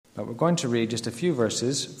But we're going to read just a few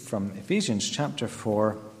verses from Ephesians chapter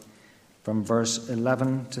 4, from verse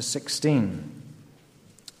 11 to 16.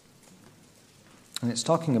 And it's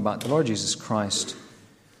talking about the Lord Jesus Christ.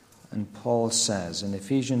 And Paul says in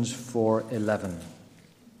Ephesians 4:11,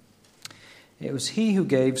 "It was he who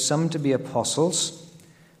gave some to be apostles,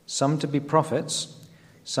 some to be prophets,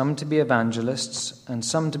 some to be evangelists, and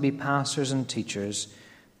some to be pastors and teachers,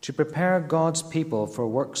 to prepare God's people for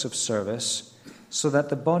works of service, so that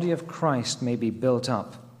the body of Christ may be built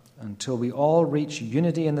up, until we all reach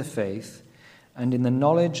unity in the faith and in the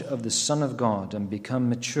knowledge of the Son of God, and become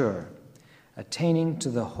mature, attaining to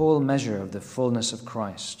the whole measure of the fullness of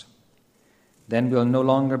Christ. Then we'll no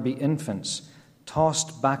longer be infants,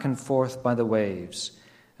 tossed back and forth by the waves,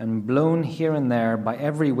 and blown here and there by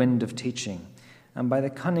every wind of teaching, and by the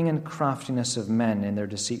cunning and craftiness of men in their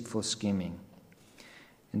deceitful scheming.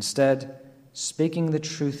 Instead, speaking the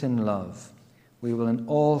truth in love, we will in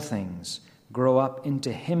all things grow up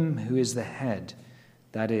into him who is the head,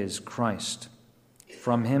 that is, Christ.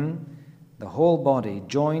 From him, the whole body,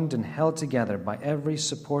 joined and held together by every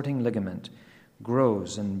supporting ligament,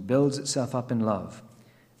 grows and builds itself up in love,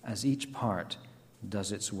 as each part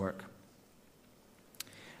does its work."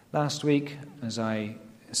 Last week, as I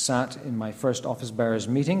sat in my first office bearers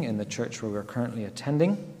meeting in the church where we're currently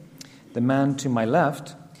attending, the man to my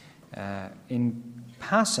left, in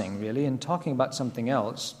passing, really, in talking about something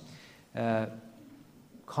else,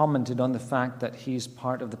 commented on the fact that he's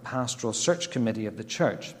part of the pastoral search committee of the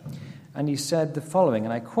church. And he said the following,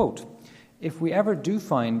 and I quote, "If we ever do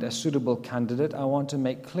find a suitable candidate, I want to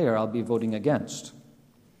make clear I'll be voting against."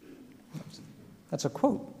 That's a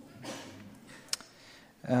quote.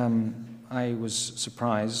 I was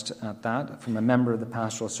surprised at that from a member of the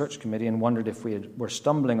Pastoral Search Committee and wondered if we were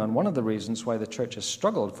stumbling on one of the reasons why the church has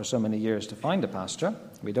struggled for so many years to find a pastor.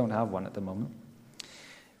 We don't have one at the moment.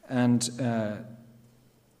 And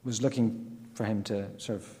was looking for him to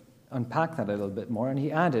sort of unpack that a little bit more. And he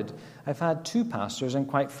added, "I've had 2 pastors, and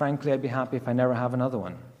quite frankly, I'd be happy if I never have another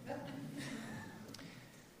one."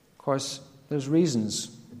 Of course, there's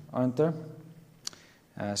reasons, aren't there?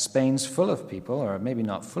 Spain's full of people, or maybe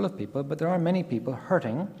not full of people, but there are many people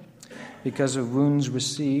hurting because of wounds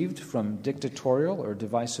received from dictatorial or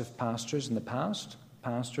divisive pastors in the past,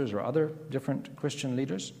 pastors or other different Christian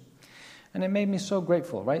leaders. And it made me so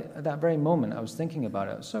grateful, right? At that very moment, I was thinking about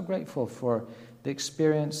it. I was so grateful for the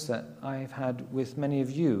experience that I've had with many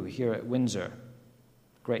of you here at Windsor.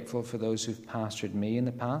 Grateful for those who've pastored me in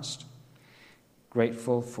the past.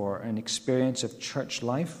 Grateful for an experience of church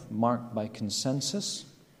life marked by consensus,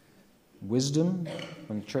 wisdom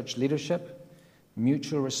from church leadership,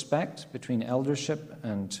 mutual respect between eldership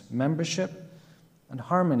and membership, and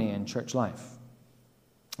harmony in church life.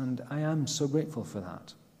 And I am so grateful for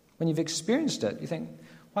that. When you've experienced it, you think,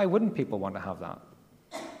 why wouldn't people want to have that?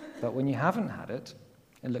 But when you haven't had it,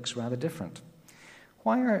 it looks rather different.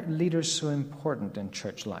 Why are leaders so important in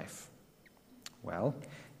church life? Well,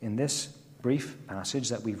 in this brief passage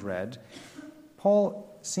that we've read, Paul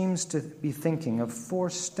seems to be thinking of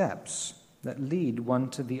 4 steps that lead one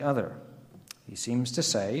to the other. He seems to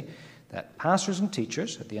say that pastors and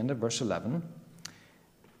teachers, at the end of verse 11,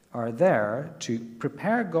 are there to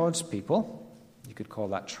prepare God's people, you could call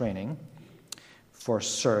that training, for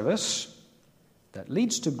service that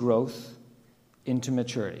leads to growth into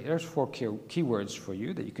maturity. There's 4 key words for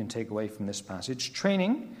you that you can take away from this passage.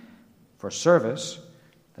 Training for service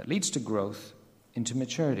that leads to growth into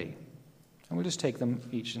maturity. And we'll just take them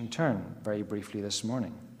each in turn very briefly this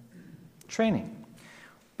morning. Training.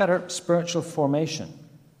 Better spiritual formation.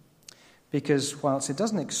 Because whilst it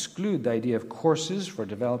doesn't exclude the idea of courses for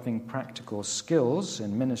developing practical skills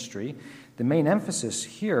in ministry, the main emphasis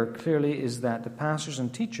here clearly is that the pastors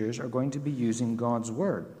and teachers are going to be using God's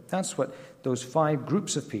Word. That's what those 5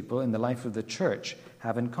 groups of people in the life of the church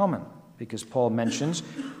have in common. Because Paul mentions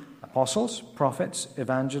apostles, prophets,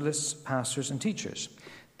 evangelists, pastors, and teachers.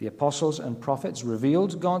 The apostles and prophets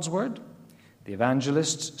revealed God's Word. The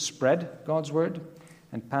evangelists spread God's Word.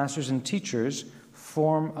 And pastors and teachers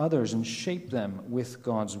form others and shape them with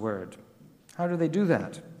God's Word. How do they do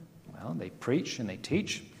that? Well, they preach and they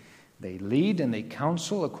teach. They lead and they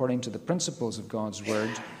counsel according to the principles of God's Word.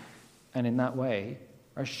 And in that way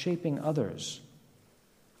are shaping others.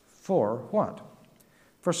 For what?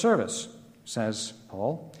 For service, says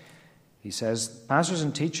Paul. He says, pastors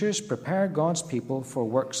and teachers prepare God's people for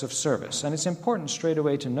works of service. And it's important straight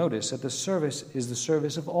away to notice that the service is the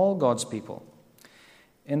service of all God's people.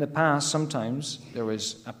 In the past, sometimes there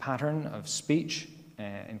was a pattern of speech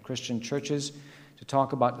in Christian churches to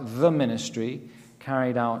talk about the ministry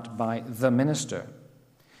carried out by the minister.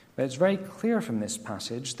 But it's very clear from this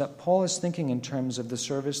passage that Paul is thinking in terms of the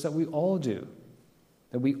service that we all do,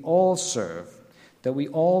 that we all serve, that we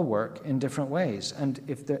all work in different ways. And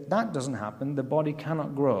if that doesn't happen, the body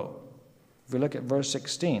cannot grow. If we look at verse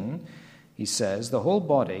 16, he says, the whole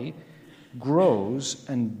body grows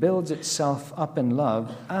and builds itself up in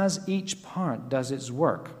love as each part does its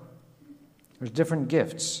work. There's different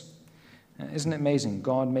gifts. Isn't it amazing?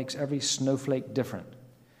 God makes every snowflake different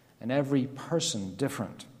and every person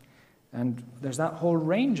different. And there's that whole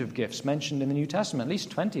range of gifts mentioned in the New Testament, at least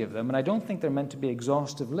 20 of them, and I don't think they're meant to be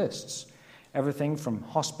exhaustive lists. Everything from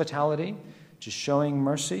hospitality to showing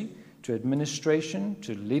mercy to administration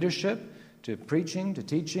to leadership to preaching to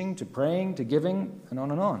teaching to praying to giving and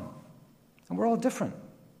on and on. And we're all different.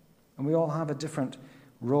 And we all have a different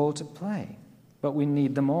role to play. But we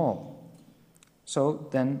need them all. So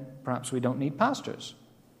then perhaps we don't need pastors.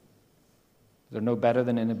 They're no better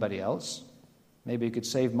than anybody else. Maybe you could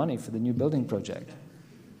save money for the new building project.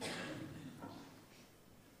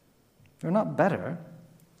 They're not better,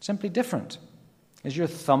 simply different. Is your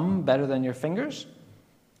thumb better than your fingers?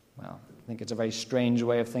 Well, I think it's a very strange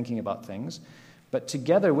way of thinking about things. But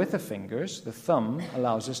together with the fingers, the thumb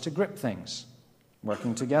allows us to grip things,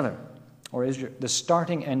 working together. Or is the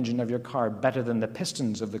starting engine of your car better than the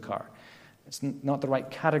pistons of the car? It's not the right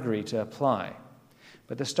category to apply.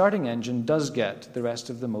 But the starting engine does get the rest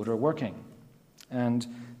of the motor working. And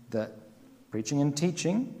the preaching and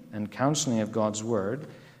teaching and counseling of God's Word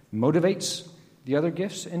motivates the other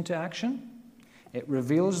gifts into action. It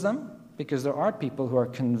reveals them because there are people who are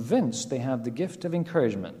convinced they have the gift of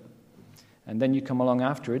encouragement. And then you come along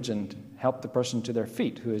afterwards and help the person to their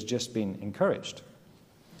feet who has just been encouraged.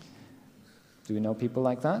 Do we know people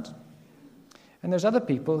like that? And there's other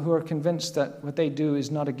people who are convinced that what they do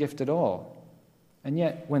is not a gift at all. And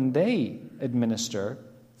yet, when they administer,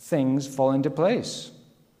 things fall into place.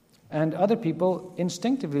 And other people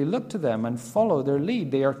instinctively look to them and follow their lead.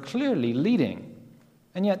 They are clearly leading.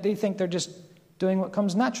 And yet they think they're just doing what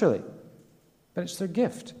comes naturally. But it's their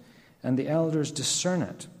gift. And the elders discern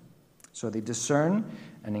it. So they discern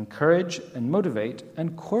and encourage and motivate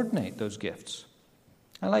and coordinate those gifts.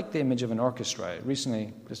 I like the image of an orchestra.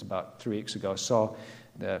 Recently, just about 3 weeks ago, I saw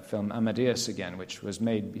the film Amadeus again, which was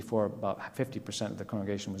made before about 50% of the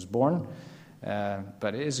congregation was born.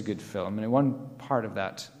 But it is a good film. And in one part of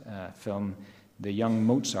that film, the young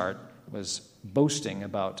Mozart was boasting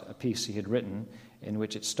about a piece he had written in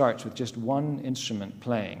which it starts with just one instrument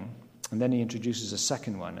playing, and then he introduces a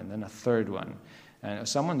second one, and then a third one. And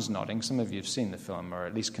someone's nodding. Some of you have seen the film, or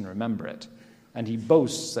at least can remember it. And he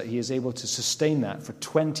boasts that he is able to sustain that for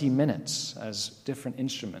 20 minutes as different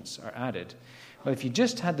instruments are added. Well, if you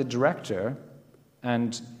just had the director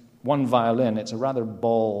and one violin, it's a rather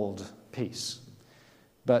bald piece.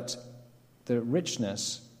 But the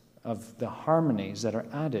richness of the harmonies that are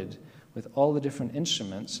added with all the different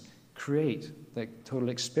instruments create the total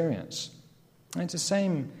experience. And it's the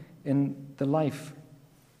same in the life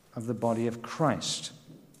of the body of Christ.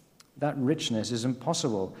 That richness is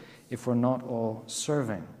impossible if we're not all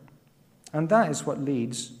serving. And that is what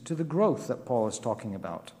leads to the growth that Paul is talking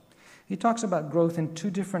about. He talks about growth in two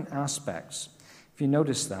different aspects. If you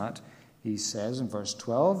notice that, he says in verse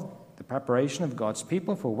 12, the preparation of God's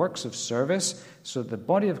people for works of service so that the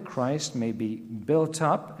body of Christ may be built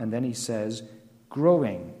up. And then he says,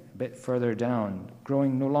 growing a bit further down,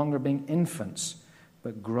 growing no longer being infants,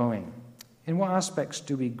 but growing. In what aspects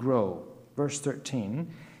do we grow? Verse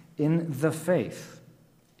 13, in the faith,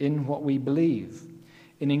 in what we believe,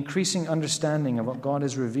 in increasing understanding of what God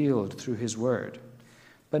has revealed through his word.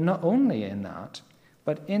 But not only in that,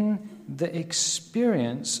 but in the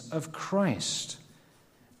experience of Christ.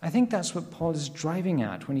 I think that's what Paul is driving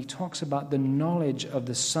at when he talks about the knowledge of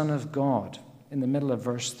the Son of God in the middle of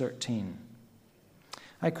verse 13.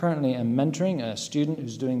 I currently am mentoring a student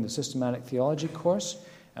who's doing the systematic theology course,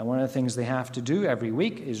 and one of the things they have to do every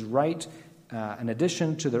week is write an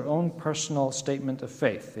addition to their own personal statement of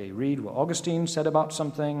faith. They read what Augustine said about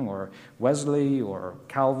something, or Wesley, or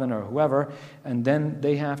Calvin, or whoever, and then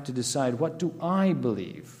they have to decide, what do I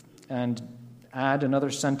believe? And add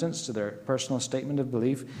another sentence to their personal statement of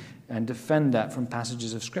belief and defend that from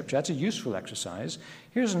passages of Scripture. That's a useful exercise.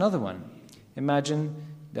 Here's another one. Imagine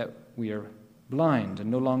that we are blind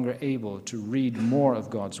and no longer able to read more of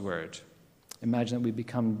God's Word. Imagine that we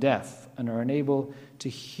become deaf and are unable to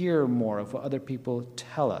hear more of what other people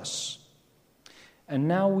tell us. And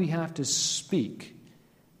now we have to speak,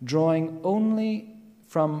 drawing only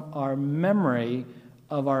from our memory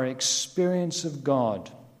of our experience of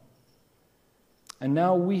God. And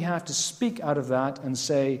now we have to speak out of that and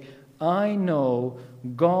say, I know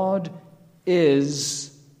God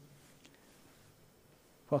is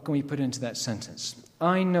What can we put into that sentence?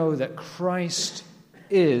 I know that Christ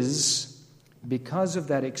is, because of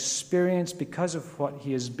that experience, because of what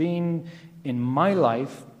he has been in my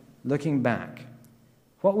life, looking back.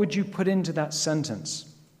 What would you put into that sentence?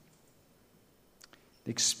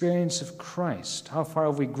 The experience of Christ. How far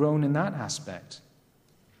have we grown in that aspect?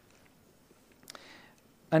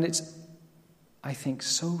 And it's, I think,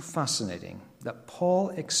 so fascinating that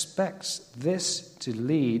Paul expects this to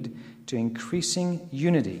lead to increasing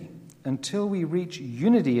unity until we reach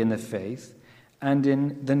unity in the faith and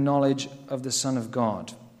in the knowledge of the Son of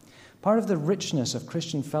God. Part of the richness of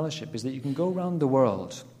Christian fellowship is that you can go around the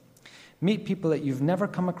world, meet people that you've never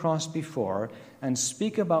come across before, and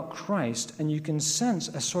speak about Christ, and you can sense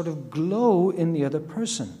a sort of glow in the other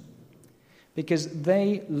person because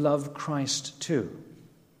they love Christ too.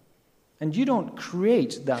 And you don't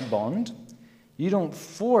create that bond. You don't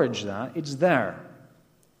forge that. It's there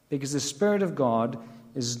because the Spirit of God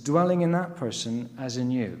is dwelling in that person as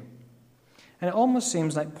in you. And it almost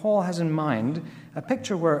seems like Paul has in mind a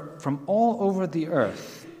picture where from all over the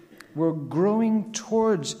earth we're growing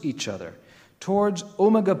towards each other, towards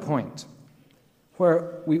Omega Point,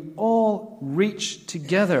 where we all reach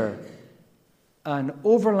together an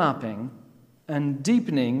overlapping and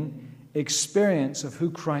deepening experience of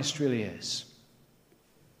who Christ really is.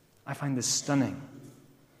 I find this stunning.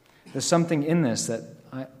 There's something in this that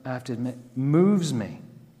I have to admit moves me.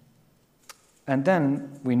 And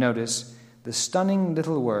then we notice the stunning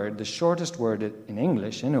little word, the shortest word in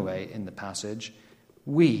English, in a way, in the passage,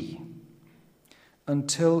 we.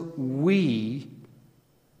 Until we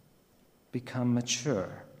become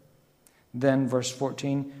mature. Then, verse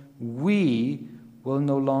 14, we will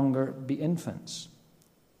no longer be infants.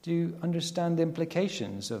 Do you understand the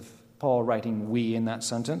implications of Paul writing we in that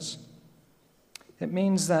sentence? It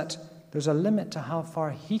means that there's a limit to how far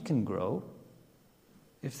he can grow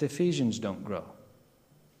if the Ephesians don't grow.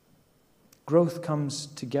 Growth comes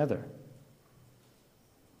together.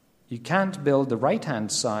 You can't build the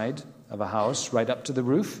right-hand side of a house right up to the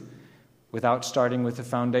roof without starting with the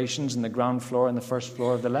foundations and the ground floor and the first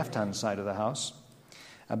floor of the left-hand side of the house.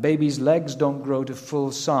 A baby's legs don't grow to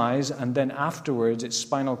full size, and then afterwards its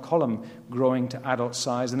spinal column growing to adult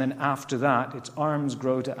size, and then after that its arms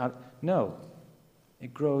grow to No,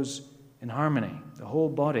 it grows in harmony. The whole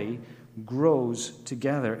body grows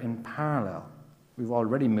together in parallel. We've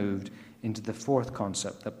already moved into the fourth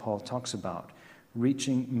concept that Paul talks about,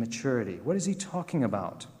 reaching maturity. What is he talking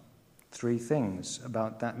about? 3 things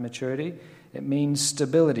about that maturity. It means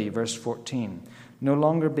stability, verse 14. No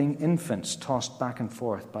longer being infants tossed back and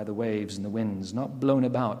forth by the waves and the winds, not blown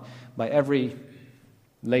about by every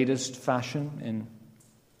latest fashion in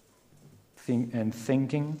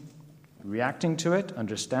thinking, reacting to it,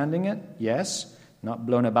 understanding it, yes, not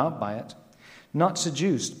blown about by it. Not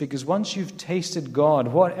seduced, because once you've tasted God,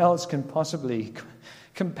 what else can possibly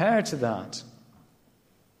compare to that?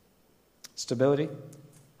 Stability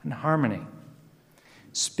and harmony.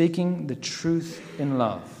 Speaking the truth in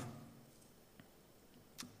love.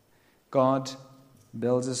 God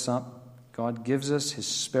builds us up. God gives us His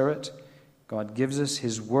Spirit. God gives us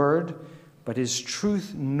His Word. But His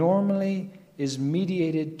truth normally is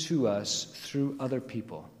mediated to us through other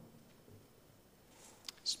people.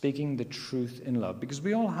 Speaking the truth in love. Because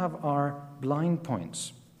we all have our blind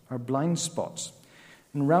points, our blind spots.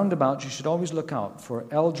 In roundabouts, you should always look out for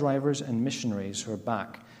L drivers and missionaries who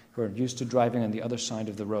are used to driving on the other side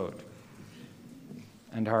of the road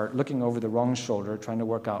and are looking over the wrong shoulder, trying to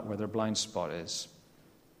work out where their blind spot is.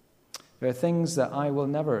 There are things that I will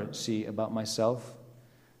never see about myself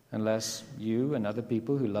unless you and other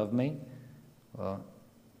people who love me will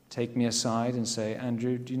take me aside and say,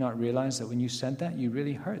 Andrew, do you not realize that when you said that, you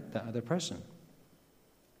really hurt that other person?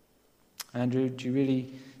 Andrew, do you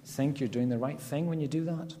really think you're doing the right thing when you do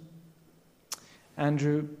that?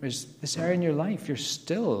 Andrew, there's this area in your life, you're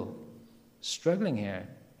still struggling here.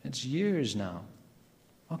 It's years now.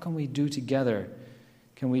 What can we do together?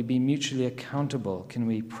 Can we be mutually accountable? Can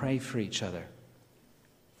we pray for each other?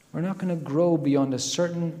 We're not going to grow beyond a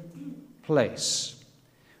certain place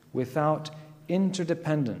without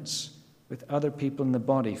interdependence with other people in the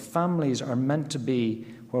body. Families are meant to be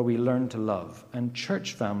where we learn to love, and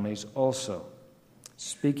church families also.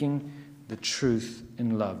 Speaking the truth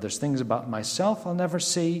in love. There's things about myself I'll never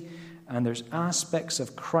see, and there's aspects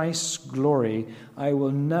of Christ's glory I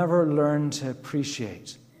will never learn to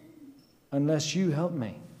appreciate unless you help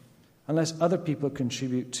me, unless other people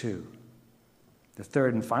contribute too. The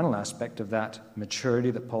third and final aspect of that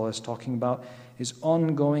maturity that Paul is talking about is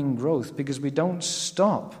ongoing growth, because we don't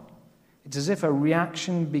stop It's as if a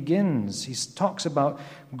reaction begins. He talks about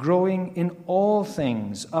growing in all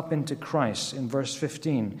things up into Christ in verse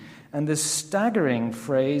 15. And this staggering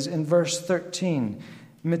phrase in verse 13,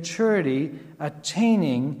 maturity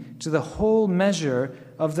attaining to the whole measure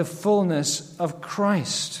of the fullness of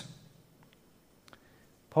Christ.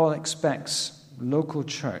 Paul expects local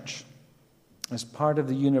church, as part of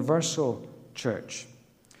the universal church,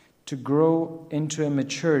 to grow into a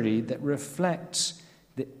maturity that reflects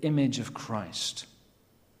the image of Christ.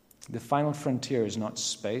 The final frontier is not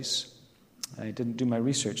space. I didn't do my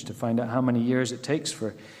research to find out how many years it takes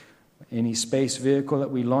for any space vehicle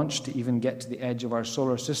that we launch to even get to the edge of our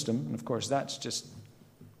solar system. And of course, that's just,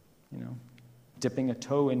 dipping a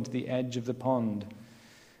toe into the edge of the pond.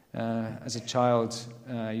 As a child,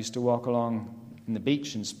 I used to walk along in the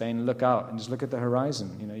beach in Spain and look out and just look at the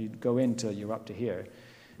horizon. You'd go in till you're up to here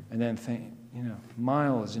and then think,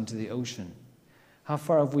 miles into the ocean. How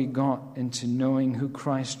far have we got into knowing who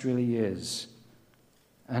Christ really is?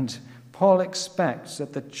 And Paul expects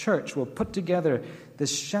that the church will put together the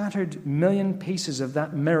shattered million pieces of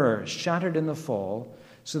that mirror, shattered in the fall,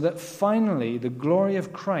 so that finally the glory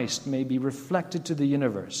of Christ may be reflected to the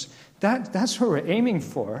universe. That's what we're aiming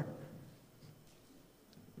for.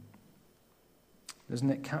 Doesn't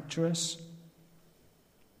it capture us?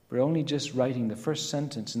 We're only just writing the first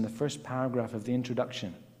sentence in the first paragraph of the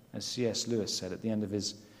introduction, as C.S. Lewis said at the end of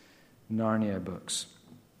his Narnia books.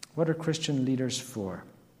 What are Christian leaders for?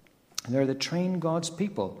 They're to train God's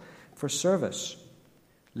people for service,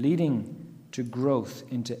 leading to growth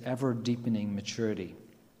into ever-deepening maturity.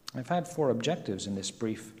 I've had 4 objectives in this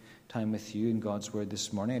brief time with you in God's Word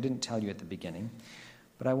this morning. I didn't tell you at the beginning,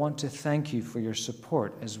 but I want to thank you for your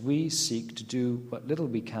support as we seek to do what little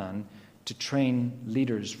we can to train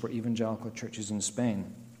leaders for evangelical churches in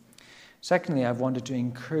Spain. Secondly, I've wanted to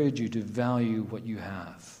encourage you to value what you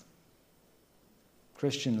have.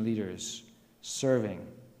 Christian leaders serving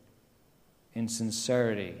in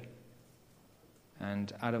sincerity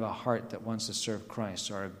and out of a heart that wants to serve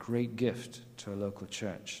Christ are a great gift to a local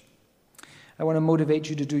church. I want to motivate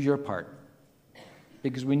you to do your part,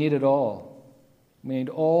 because we need it all. We need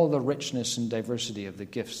all the richness and diversity of the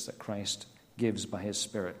gifts that Christ gives by his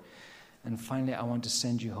Spirit. And finally, I want to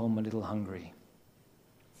send you home a little hungry.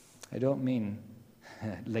 I don't mean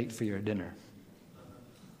late for your dinner.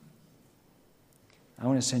 I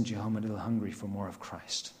want to send you home a little hungry for more of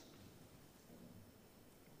Christ.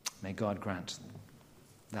 May God grant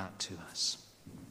that to us.